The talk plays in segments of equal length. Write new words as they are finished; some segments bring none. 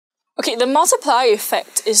Okay, the multiplier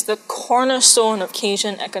effect is the cornerstone of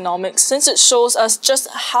Keynesian economics since it shows us just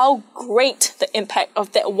how great the impact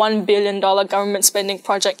of that $1 billion government spending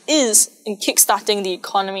project is in kickstarting the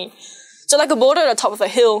economy. So like a boulder at the top of a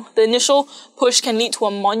hill, the initial push can lead to a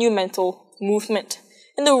monumental movement.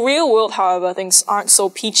 In the real world, however, things aren't so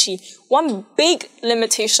peachy. One big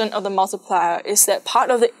limitation of the multiplier is that part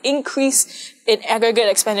of the increase in aggregate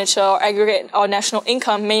expenditure or aggregate or national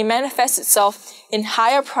income may manifest itself in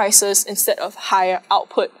higher prices instead of higher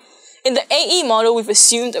output. In the AE model, we've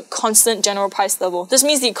assumed a constant general price level. This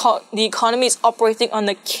means the economy is operating on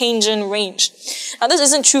the Keynesian range. Now, this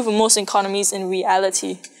isn't true for most economies in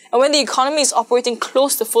reality. And when the economy is operating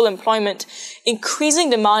close to full employment, increasing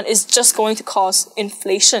demand is just going to cause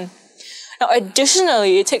inflation. Now,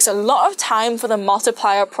 additionally, it takes a lot of time for the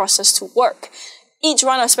multiplier process to work. Each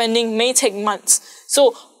round of spending may take months,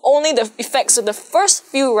 so only the effects of the first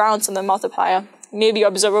few rounds of the multiplier may be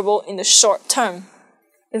observable in the short term.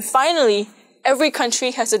 And finally, every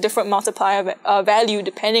country has a different multiplier value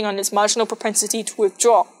depending on its marginal propensity to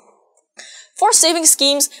withdraw. Forced saving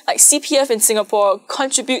schemes like CPF in Singapore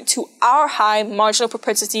contribute to our high marginal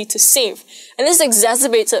propensity to save, and this is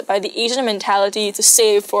exacerbated by the Asian mentality to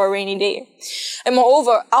save for a rainy day. And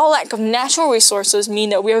moreover, our lack of natural resources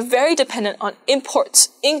mean that we are very dependent on imports,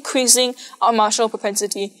 increasing our marginal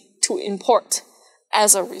propensity to import.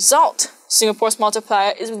 As a result, Singapore's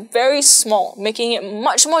multiplier is very small, making it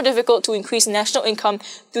much more difficult to increase national income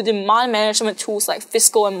through demand management tools like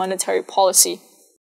fiscal and monetary policy.